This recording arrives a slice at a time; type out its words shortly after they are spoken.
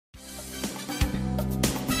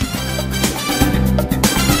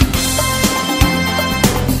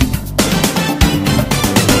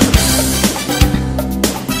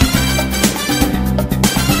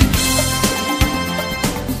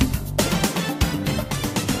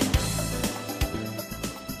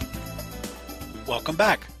Welcome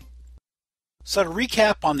back. So to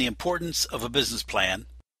recap on the importance of a business plan,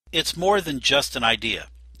 it's more than just an idea.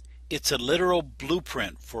 It's a literal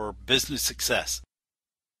blueprint for business success.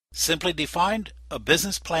 Simply defined, a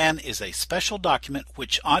business plan is a special document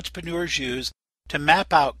which entrepreneurs use to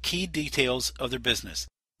map out key details of their business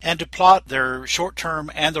and to plot their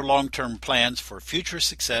short-term and their long-term plans for future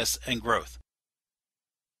success and growth.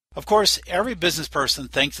 Of course, every business person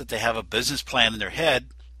thinks that they have a business plan in their head,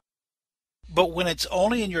 but when it's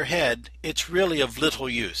only in your head, it's really of little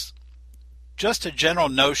use. Just a general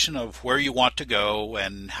notion of where you want to go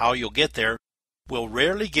and how you'll get there will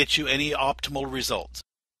rarely get you any optimal results.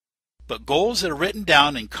 But goals that are written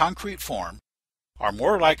down in concrete form are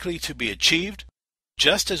more likely to be achieved,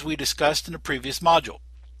 just as we discussed in the previous module.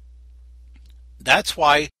 That's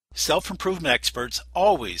why self-improvement experts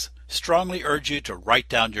always strongly urge you to write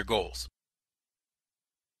down your goals.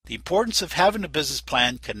 The importance of having a business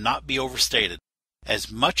plan cannot be overstated,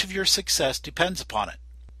 as much of your success depends upon it.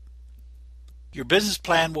 Your business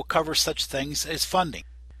plan will cover such things as funding,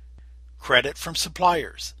 credit from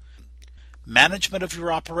suppliers, management of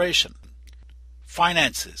your operation,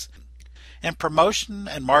 finances, and promotion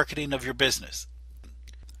and marketing of your business.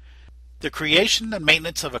 The creation and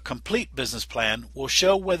maintenance of a complete business plan will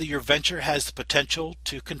show whether your venture has the potential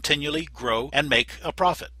to continually grow and make a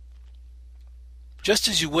profit. Just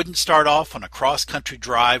as you wouldn't start off on a cross-country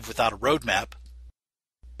drive without a roadmap,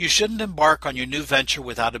 you shouldn't embark on your new venture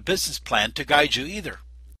without a business plan to guide you either.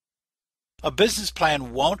 A business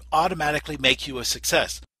plan won't automatically make you a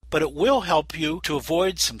success, but it will help you to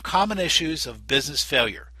avoid some common issues of business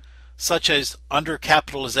failure, such as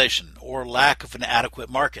undercapitalization or lack of an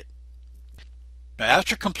adequate market. Now,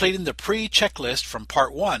 after completing the pre-checklist from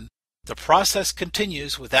Part 1, the process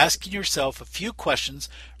continues with asking yourself a few questions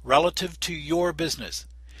relative to your business,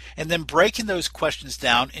 and then breaking those questions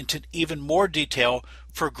down into even more detail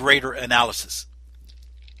for greater analysis.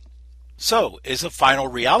 So, as a final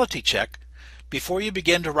reality check, before you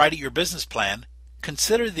begin to write your business plan,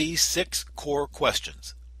 consider these 6 core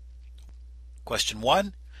questions. Question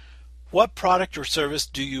 1. What product or service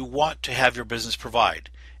do you want to have your business provide,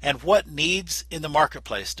 and what needs in the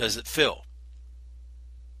marketplace does it fill?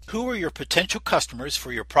 Who are your potential customers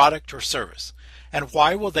for your product or service, and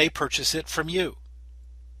why will they purchase it from you?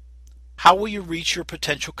 How will you reach your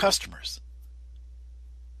potential customers?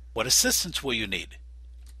 What assistance will you need?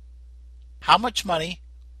 How much money,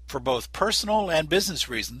 for both personal and business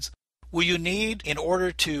reasons, will you need in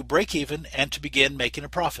order to break even and to begin making a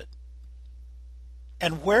profit?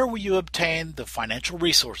 And where will you obtain the financial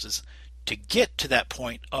resources to get to that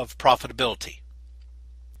point of profitability?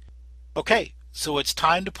 Okay, so it's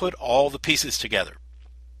time to put all the pieces together.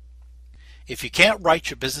 If you can't write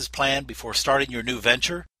your business plan before starting your new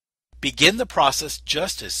venture, begin the process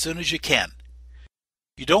just as soon as you can.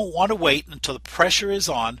 You don't want to wait until the pressure is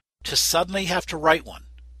on to suddenly have to write one.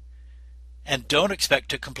 And don't expect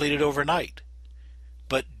to complete it overnight.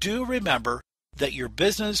 But do remember that your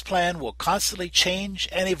business plan will constantly change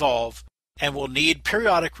and evolve and will need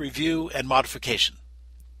periodic review and modification.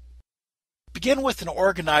 Begin with an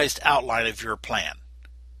organized outline of your plan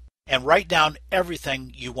and write down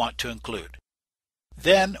everything you want to include.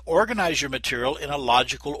 Then organize your material in a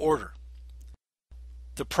logical order.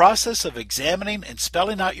 The process of examining and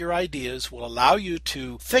spelling out your ideas will allow you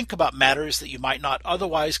to think about matters that you might not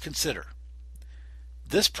otherwise consider.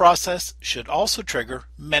 This process should also trigger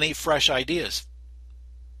many fresh ideas.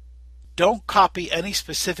 Don't copy any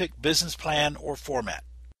specific business plan or format.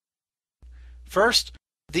 First,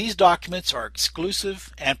 these documents are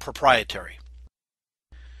exclusive and proprietary.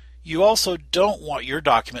 You also don't want your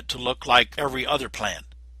document to look like every other plan.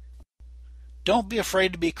 Don't be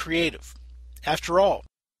afraid to be creative. After all,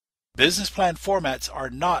 business plan formats are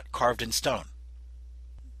not carved in stone.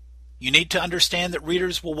 You need to understand that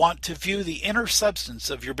readers will want to view the inner substance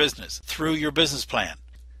of your business through your business plan.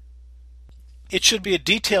 It should be a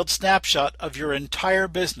detailed snapshot of your entire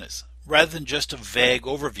business rather than just a vague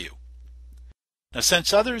overview. Now,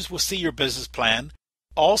 since others will see your business plan,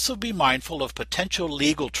 also be mindful of potential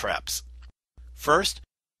legal traps. First,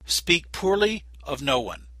 speak poorly of no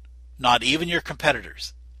one, not even your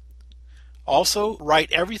competitors. Also,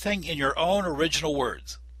 write everything in your own original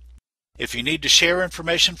words. If you need to share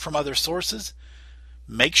information from other sources,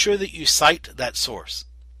 make sure that you cite that source.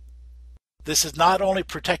 This is not only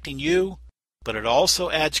protecting you, but it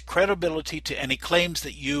also adds credibility to any claims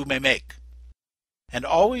that you may make. And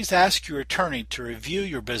always ask your attorney to review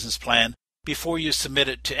your business plan before you submit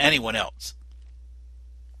it to anyone else.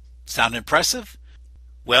 Sound impressive?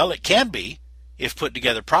 Well, it can be, if put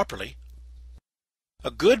together properly.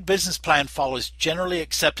 A good business plan follows generally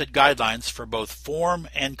accepted guidelines for both form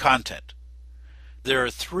and content. There are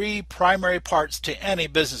three primary parts to any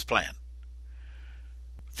business plan.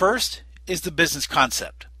 First is the business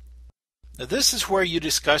concept. Now, this is where you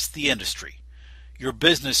discuss the industry, your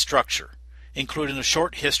business structure, including a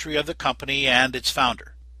short history of the company and its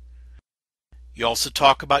founder. You also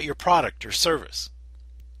talk about your product or service.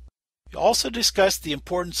 You also discuss the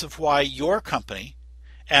importance of why your company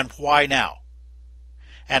and why now,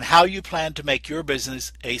 and how you plan to make your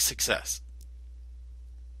business a success.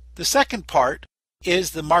 The second part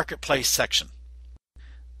is the marketplace section.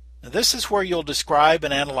 Now, this is where you'll describe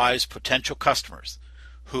and analyze potential customers,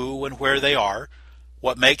 who and where they are,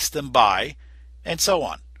 what makes them buy, and so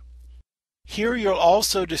on. Here you'll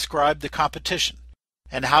also describe the competition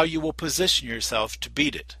and how you will position yourself to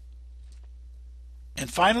beat it.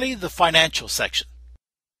 And finally, the financial section.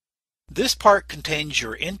 This part contains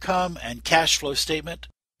your income and cash flow statement,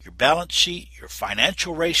 your balance sheet, your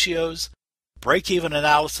financial ratios, break-even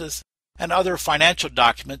analysis, and other financial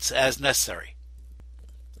documents as necessary.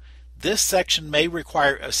 This section may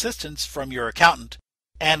require assistance from your accountant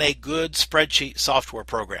and a good spreadsheet software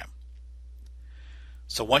program.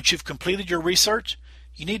 So once you've completed your research,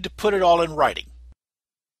 you need to put it all in writing.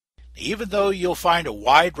 Even though you'll find a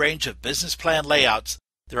wide range of business plan layouts,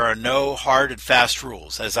 there are no hard and fast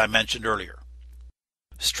rules, as I mentioned earlier.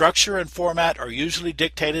 Structure and format are usually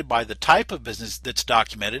dictated by the type of business that's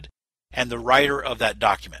documented and the writer of that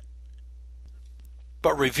document.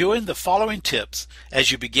 But reviewing the following tips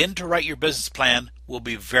as you begin to write your business plan will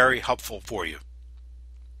be very helpful for you.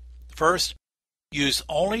 First, use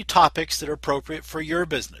only topics that are appropriate for your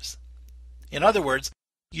business. In other words,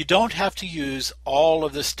 you don't have to use all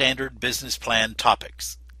of the standard business plan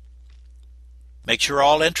topics. Make sure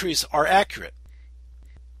all entries are accurate.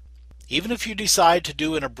 Even if you decide to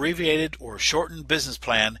do an abbreviated or shortened business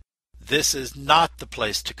plan, this is not the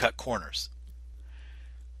place to cut corners.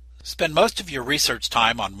 Spend most of your research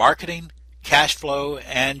time on marketing, cash flow,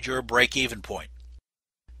 and your break-even point.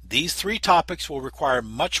 These three topics will require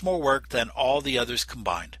much more work than all the others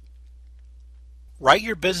combined. Write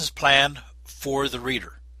your business plan for the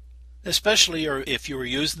reader, especially if you are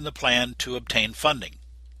using the plan to obtain funding.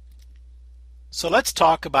 So let's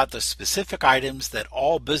talk about the specific items that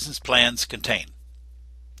all business plans contain.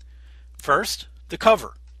 First, the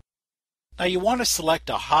cover. Now you want to select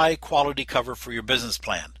a high quality cover for your business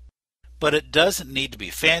plan, but it doesn't need to be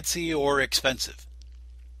fancy or expensive.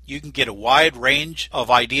 You can get a wide range of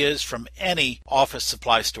ideas from any office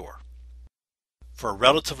supply store. For a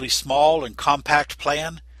relatively small and compact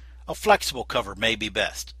plan, a flexible cover may be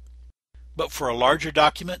best. But for a larger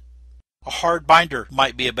document, a hard binder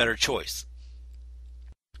might be a better choice.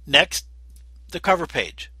 Next, the cover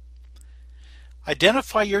page.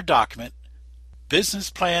 Identify your document, business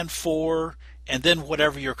plan for, and then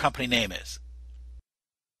whatever your company name is.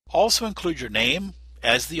 Also include your name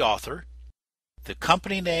as the author, the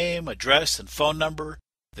company name, address, and phone number,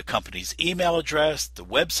 the company's email address, the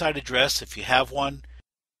website address if you have one,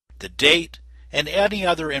 the date, and any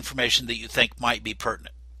other information that you think might be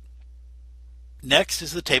pertinent. Next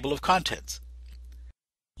is the table of contents.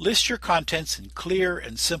 List your contents in clear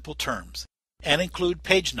and simple terms and include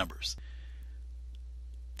page numbers.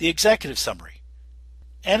 The executive summary.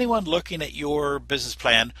 Anyone looking at your business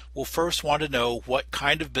plan will first want to know what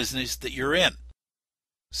kind of business that you're in.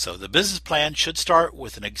 So the business plan should start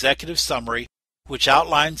with an executive summary which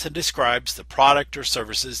outlines and describes the product or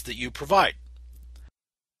services that you provide.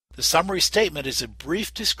 The summary statement is a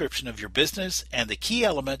brief description of your business and the key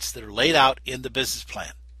elements that are laid out in the business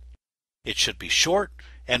plan. It should be short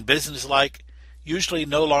and businesslike, usually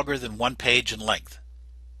no longer than 1 page in length.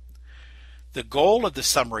 The goal of the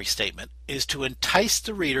summary statement is to entice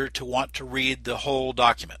the reader to want to read the whole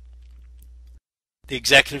document. The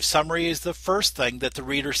executive summary is the first thing that the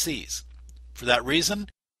reader sees. For that reason,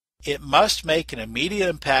 it must make an immediate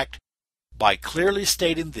impact by clearly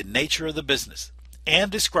stating the nature of the business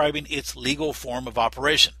and describing its legal form of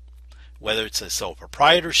operation, whether it's a sole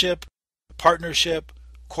proprietorship, a partnership,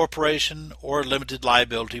 corporation, or limited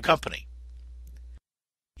liability company.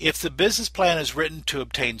 If the business plan is written to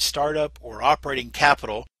obtain startup or operating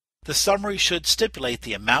capital, the summary should stipulate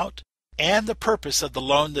the amount and the purpose of the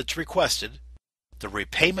loan that's requested, the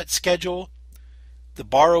repayment schedule, the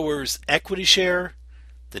borrower's equity share,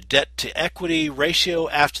 the debt-to-equity ratio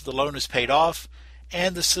after the loan is paid off,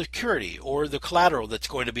 and the security or the collateral that's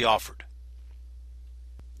going to be offered.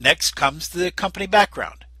 Next comes the company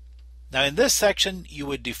background. Now in this section, you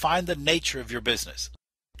would define the nature of your business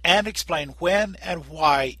and explain when and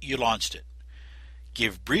why you launched it.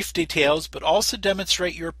 Give brief details, but also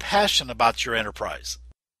demonstrate your passion about your enterprise.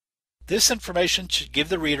 This information should give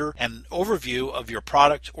the reader an overview of your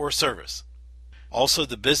product or service. Also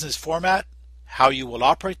the business format, how you will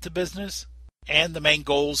operate the business, and the main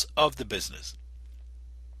goals of the business.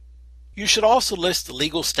 You should also list the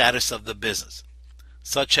legal status of the business,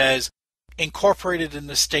 such as incorporated in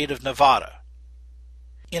the state of Nevada.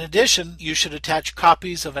 In addition, you should attach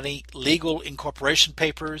copies of any legal incorporation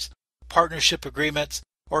papers, partnership agreements,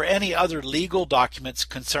 or any other legal documents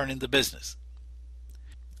concerning the business.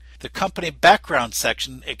 The company background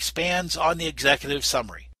section expands on the executive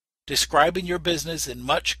summary, describing your business in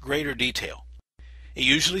much greater detail. It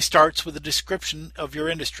usually starts with a description of your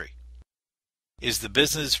industry. Is the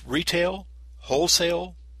business retail,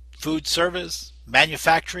 wholesale, food service,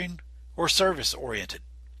 manufacturing, or service oriented?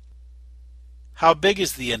 How big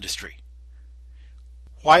is the industry?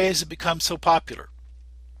 Why has it become so popular?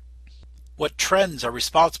 What trends are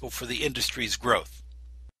responsible for the industry's growth?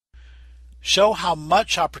 Show how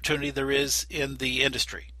much opportunity there is in the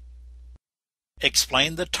industry.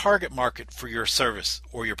 Explain the target market for your service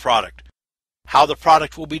or your product, how the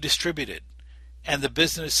product will be distributed, and the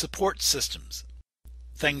business support systems.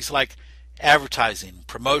 Things like advertising,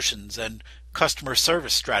 promotions, and customer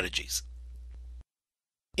service strategies.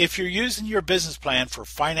 If you're using your business plan for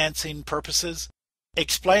financing purposes,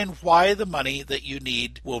 explain why the money that you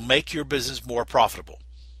need will make your business more profitable.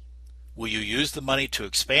 Will you use the money to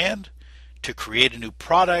expand, to create a new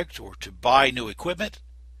product, or to buy new equipment?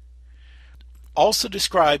 Also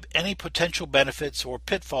describe any potential benefits or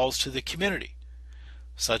pitfalls to the community,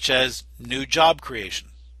 such as new job creation,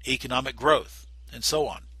 economic growth, and so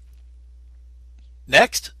on.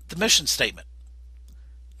 Next, the mission statement.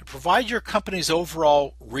 Provide your company's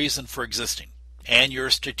overall reason for existing and your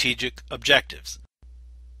strategic objectives.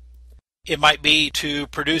 It might be to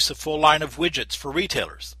produce a full line of widgets for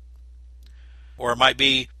retailers, or it might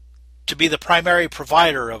be to be the primary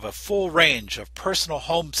provider of a full range of personal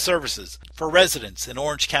home services for residents in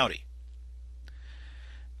Orange County.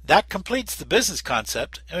 That completes the business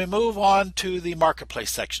concept, and we move on to the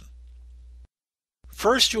marketplace section.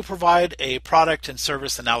 First, you'll provide a product and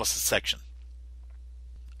service analysis section.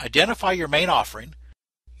 Identify your main offering,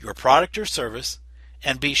 your product or service,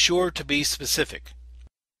 and be sure to be specific.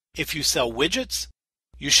 If you sell widgets,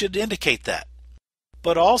 you should indicate that,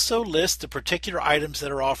 but also list the particular items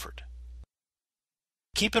that are offered.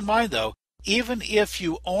 Keep in mind though, even if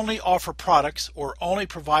you only offer products or only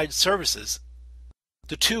provide services,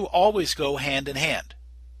 the two always go hand in hand,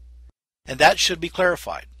 and that should be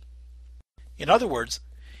clarified. In other words,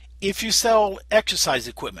 if you sell exercise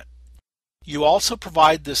equipment, you also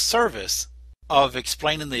provide the service of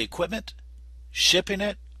explaining the equipment, shipping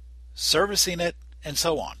it, servicing it, and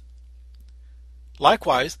so on.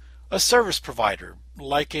 Likewise, a service provider,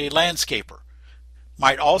 like a landscaper,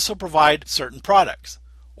 might also provide certain products,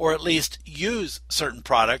 or at least use certain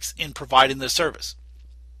products in providing the service.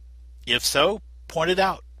 If so, point it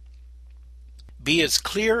out. Be as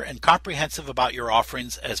clear and comprehensive about your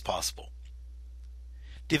offerings as possible.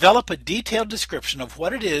 Develop a detailed description of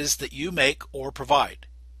what it is that you make or provide.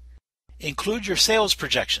 Include your sales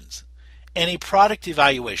projections, any product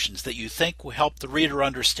evaluations that you think will help the reader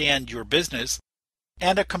understand your business,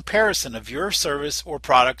 and a comparison of your service or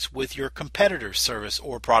products with your competitor's service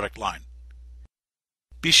or product line.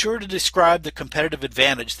 Be sure to describe the competitive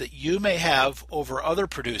advantage that you may have over other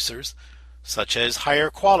producers, such as higher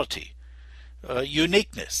quality,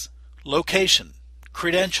 uniqueness, location,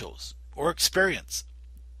 credentials, or experience.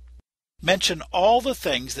 Mention all the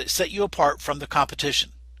things that set you apart from the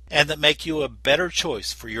competition and that make you a better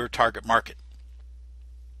choice for your target market.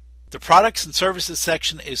 The products and services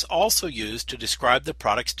section is also used to describe the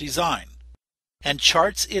product's design and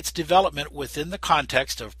charts its development within the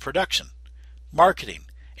context of production, marketing,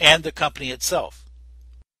 and the company itself.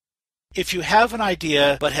 If you have an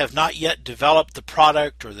idea but have not yet developed the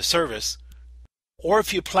product or the service, or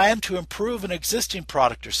if you plan to improve an existing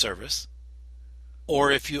product or service,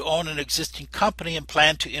 or if you own an existing company and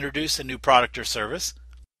plan to introduce a new product or service,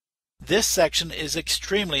 this section is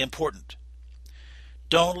extremely important.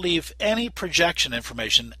 Don't leave any projection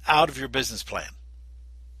information out of your business plan.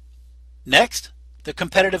 Next, the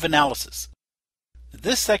competitive analysis.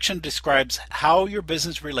 This section describes how your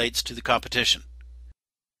business relates to the competition.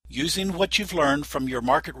 Using what you've learned from your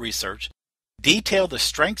market research, detail the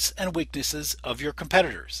strengths and weaknesses of your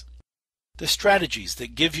competitors, the strategies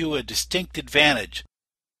that give you a distinct advantage,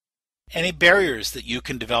 any barriers that you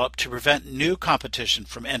can develop to prevent new competition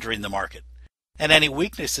from entering the market, and any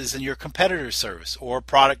weaknesses in your competitor's service or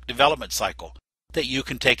product development cycle that you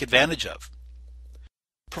can take advantage of.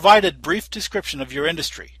 Provide a brief description of your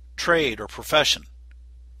industry, trade, or profession.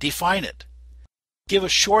 Define it. Give a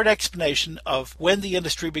short explanation of when the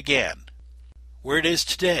industry began, where it is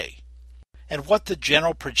today, and what the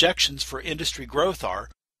general projections for industry growth are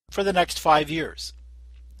for the next 5 years.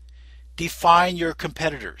 Define your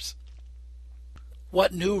competitors.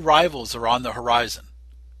 What new rivals are on the horizon?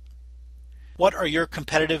 What are your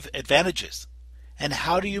competitive advantages, and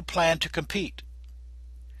how do you plan to compete?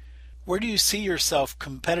 Where do you see yourself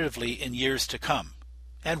competitively in years to come,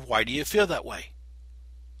 and why do you feel that way?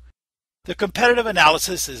 The competitive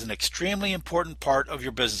analysis is an extremely important part of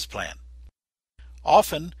your business plan.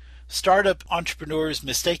 Often, startup entrepreneurs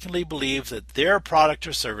mistakenly believe that their product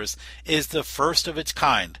or service is the first of its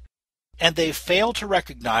kind, and they fail to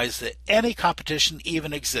recognize that any competition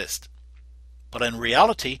even exists. But in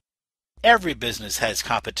reality, every business has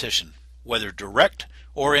competition, whether direct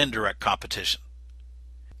or indirect competition.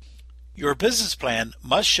 Your business plan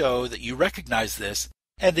must show that you recognize this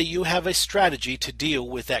and that you have a strategy to deal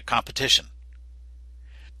with that competition.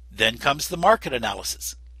 Then comes the market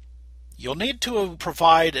analysis. You'll need to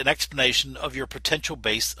provide an explanation of your potential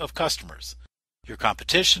base of customers, your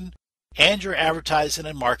competition, and your advertising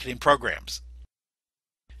and marketing programs.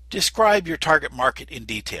 Describe your target market in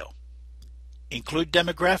detail. Include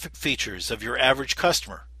demographic features of your average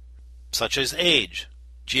customer, such as age,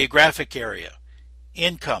 geographic area,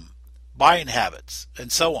 income, buying habits,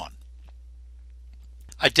 and so on.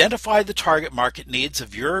 Identify the target market needs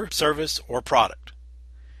of your service or product.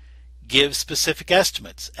 Give specific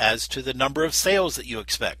estimates as to the number of sales that you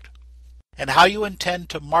expect and how you intend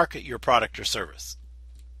to market your product or service.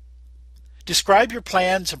 Describe your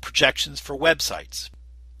plans and projections for websites,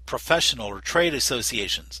 professional or trade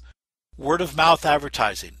associations, word-of-mouth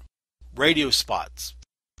advertising, radio spots,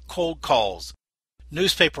 cold calls,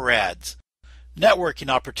 newspaper ads, networking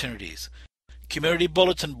opportunities, community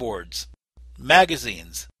bulletin boards,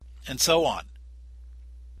 magazines, and so on.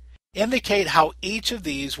 Indicate how each of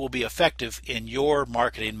these will be effective in your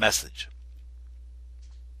marketing message.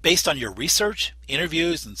 Based on your research,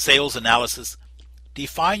 interviews, and sales analysis,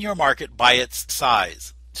 define your market by its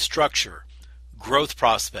size, structure, growth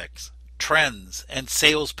prospects, trends, and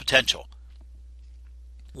sales potential.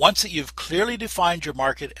 Once that you've clearly defined your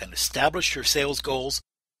market and established your sales goals,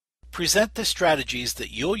 present the strategies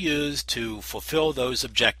that you'll use to fulfill those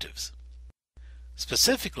objectives.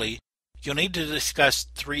 Specifically, you'll need to discuss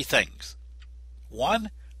 3 things.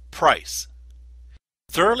 1. Price.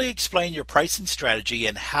 Thoroughly explain your pricing strategy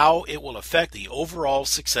and how it will affect the overall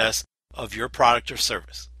success of your product or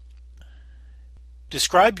service.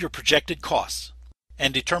 Describe your projected costs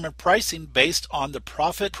and determine pricing based on the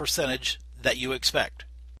profit percentage that you expect.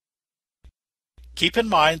 Keep in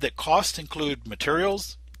mind that costs include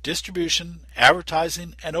materials, distribution,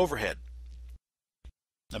 advertising, and overhead.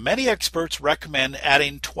 Now, many experts recommend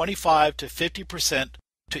adding 25 to 50%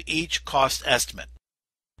 to each cost estimate,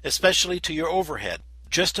 especially to your overhead,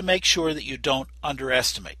 just to make sure that you don't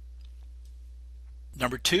underestimate.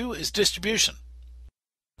 Number 2 is distribution.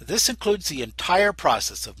 This includes the entire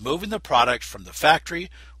process of moving the product from the factory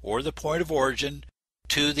or the point of origin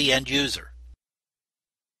to the end user.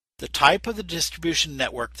 The type of the distribution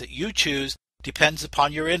network that you choose depends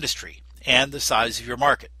upon your industry and the size of your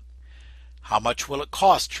market. How much will it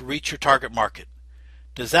cost to reach your target market?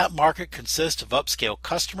 Does that market consist of upscale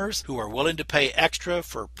customers who are willing to pay extra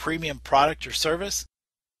for a premium product or service?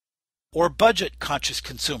 Or budget-conscious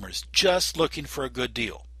consumers just looking for a good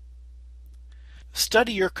deal?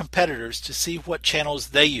 Study your competitors to see what channels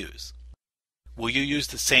they use. Will you use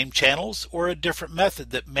the same channels or a different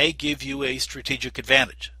method that may give you a strategic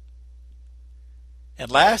advantage?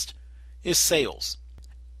 And last is sales.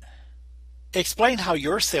 Explain how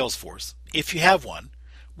your sales force, if you have one,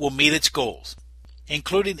 will meet its goals,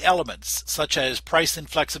 including elements such as pricing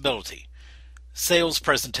flexibility, sales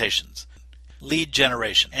presentations, lead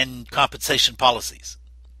generation, and compensation policies.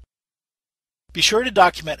 Be sure to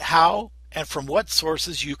document how and from what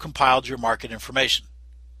sources you compiled your market information.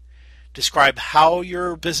 Describe how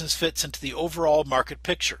your business fits into the overall market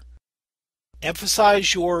picture.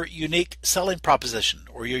 Emphasize your unique selling proposition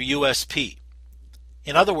or your USP.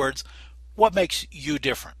 In other words, what makes you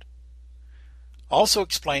different? Also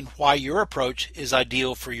explain why your approach is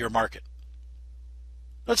ideal for your market.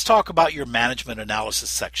 Let's talk about your management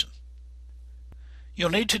analysis section. You'll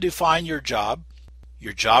need to define your job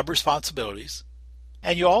responsibilities,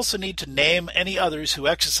 and you also need to name any others who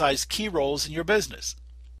exercise key roles in your business.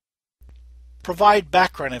 Provide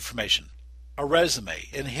background information, a resume,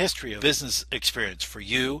 and history of business experience for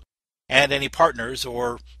you and any partners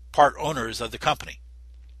or part owners of the company.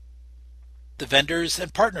 The vendors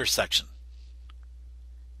and partners section.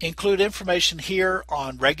 Include information here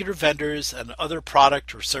on regular vendors and other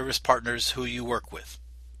product or service partners who you work with.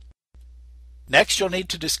 Next, you'll need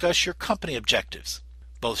to discuss your company objectives,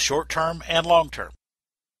 both short-term and long-term.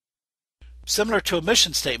 Similar to a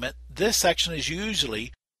mission statement, this section is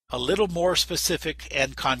usually a little more specific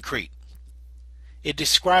and concrete. It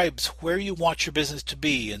describes where you want your business to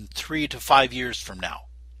be in 3 to 5 years from now.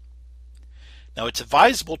 Now, it's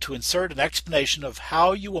advisable to insert an explanation of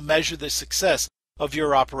how you will measure the success of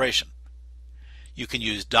your operation. You can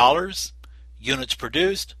use dollars, units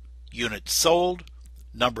produced, units sold,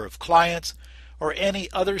 number of clients, or any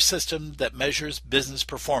other system that measures business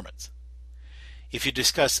performance. If you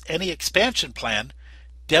discuss any expansion plan,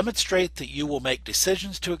 demonstrate that you will make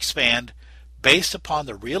decisions to expand based upon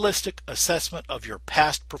the realistic assessment of your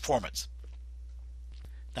past performance.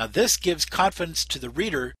 Now, this gives confidence to the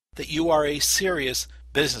reader that you are a serious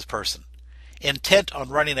business person, intent on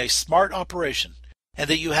running a smart operation, and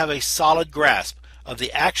that you have a solid grasp of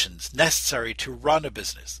the actions necessary to run a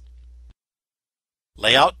business.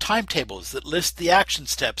 Lay out timetables that list the action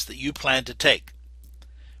steps that you plan to take.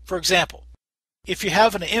 For example, if you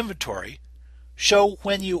have an inventory, show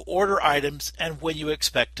when you order items and when you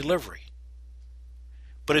expect delivery.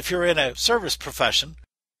 But if you're in a service profession,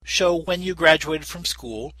 show when you graduated from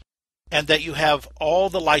school and that you have all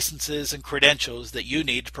the licenses and credentials that you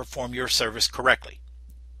need to perform your service correctly.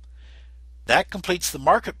 That completes the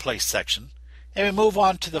marketplace section, and we move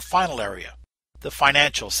on to the final area, the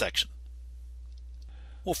financial section.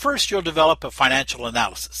 Well, first you'll develop a financial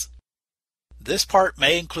analysis. This part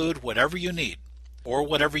may include whatever you need or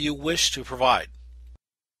whatever you wish to provide.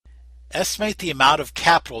 Estimate the amount of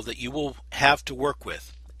capital that you will have to work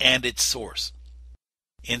with and its source.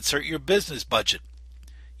 Insert your business budget,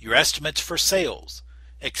 your estimates for sales,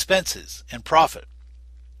 expenses, and profit.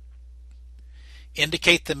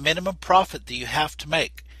 Indicate the minimum profit that you have to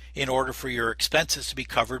make in order for your expenses to be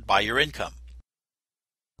covered by your income.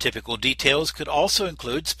 Typical details could also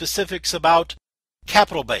include specifics about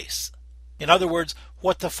capital base. In other words,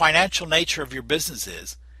 what the financial nature of your business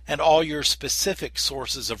is and all your specific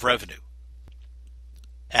sources of revenue.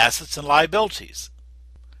 Assets and liabilities.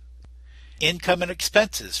 Income and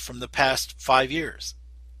expenses from the past 5 years.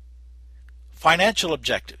 Financial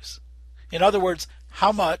objectives. In other words,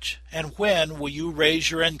 how much and when will you raise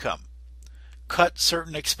your income, cut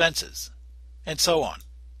certain expenses, and so on.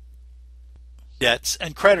 Debts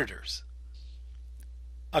and creditors.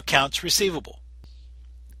 Accounts receivable.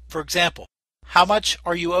 For example, how much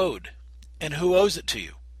are you owed and who owes it to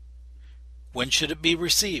you? When should it be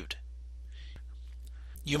received?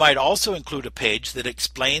 You might also include a page that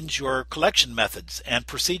explains your collection methods and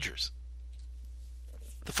procedures.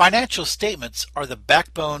 The financial statements are the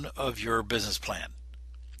backbone of your business plan.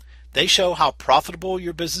 They show how profitable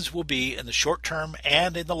your business will be in the short term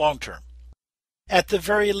and in the long term. At the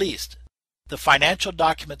very least, the financial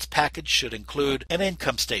documents package should include an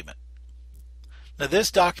income statement. Now,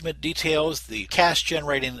 this document details the cash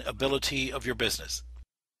generating ability of your business.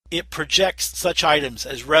 It projects such items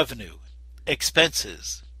as revenue,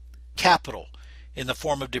 expenses, capital in the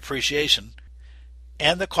form of depreciation,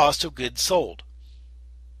 and the cost of goods sold.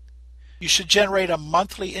 You should generate a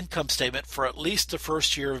monthly income statement for at least the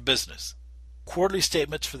first year of business, quarterly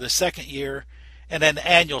statements for the second year, and then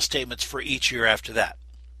annual statements for each year after that,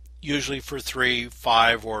 usually for 3,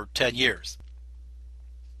 5, or 10 years.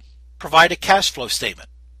 Provide a cash flow statement.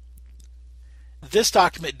 This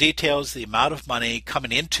document details the amount of money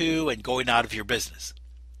coming into and going out of your business.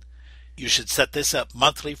 You should set this up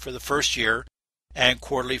monthly for the first year and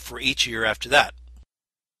quarterly for each year after that.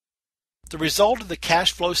 The result of the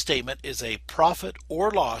cash flow statement is a profit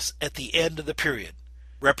or loss at the end of the period,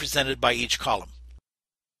 represented by each column.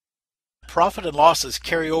 Profit and losses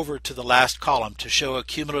carry over to the last column to show a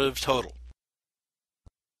cumulative total.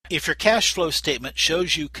 If your cash flow statement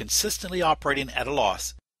shows you consistently operating at a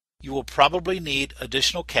loss, you will probably need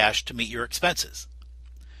additional cash to meet your expenses.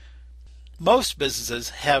 Most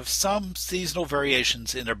businesses have some seasonal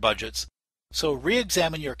variations in their budgets, so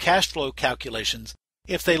re-examine your cash flow calculations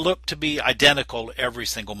if they look to be identical every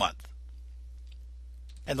single month.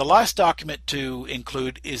 And the last document to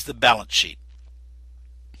include is the balance sheet.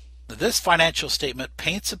 This financial statement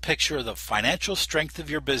paints a picture of the financial strength of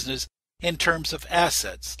your business in terms of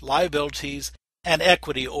assets, liabilities, and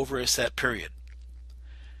equity over a set period.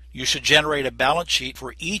 You should generate a balance sheet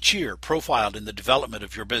for each year profiled in the development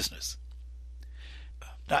of your business.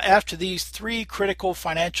 Now, after these 3 critical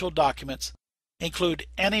financial documents, include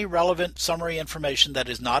any relevant summary information that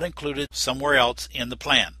is not included somewhere else in the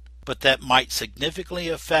plan, but that might significantly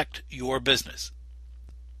affect your business.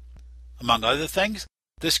 Among other things,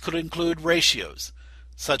 this could include ratios,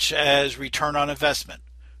 such as return on investment,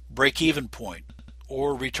 break-even point,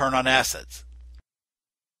 or return on assets.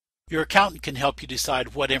 Your accountant can help you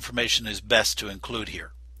decide what information is best to include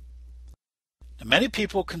here. Now, many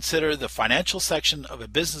people consider the financial section of a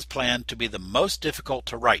business plan to be the most difficult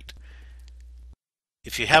to write.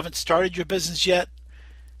 If you haven't started your business yet,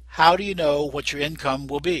 how do you know what your income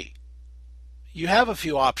will be? You have a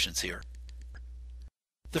few options here.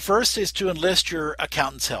 The first is to enlist your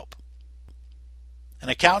accountant's help. An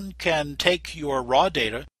accountant can take your raw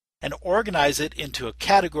data and organize it into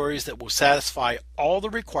categories that will satisfy all the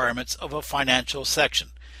requirements of a financial section,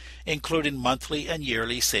 including monthly and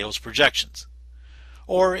yearly sales projections.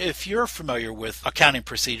 Or if you're familiar with accounting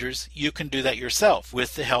procedures, you can do that yourself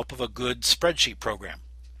with the help of a good spreadsheet program.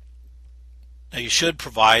 Now, you should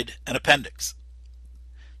provide an appendix.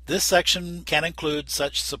 This section can include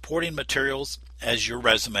such supporting materials as your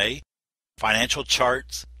resume, financial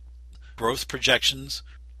charts, growth projections,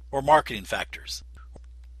 or marketing factors.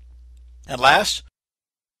 And last,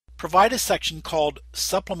 provide a section called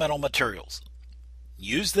Supplemental Materials.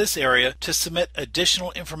 Use this area to submit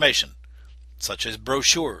additional information, such as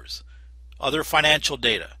brochures, other financial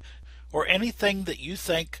data, or anything that you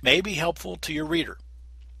think may be helpful to your reader.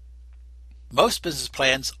 Most business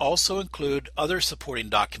plans also include other supporting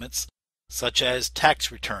documents, such as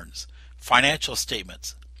tax returns, financial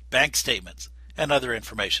statements, bank statements, and other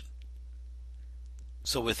information.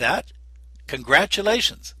 So with that,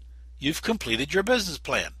 congratulations! You've completed your business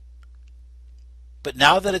plan. But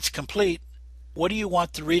now that it's complete, what do you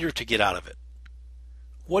want the reader to get out of it?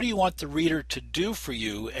 What do you want the reader to do for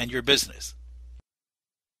you and your business?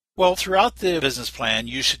 Well, throughout the business plan,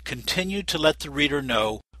 you should continue to let the reader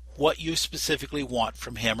know what you specifically want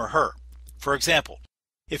from him or her. For example,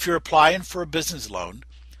 if you're applying for a business loan,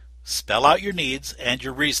 spell out your needs and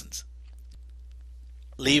your reasons.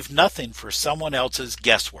 Leave nothing for someone else's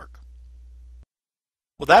guesswork.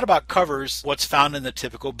 Well, that about covers what's found in the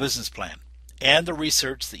typical business plan and the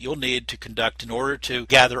research that you'll need to conduct in order to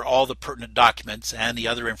gather all the pertinent documents and the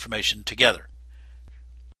other information together.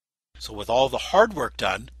 So with all the hard work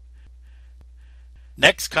done,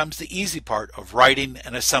 next comes the easy part of writing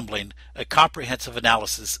and assembling a comprehensive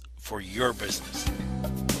analysis for your business.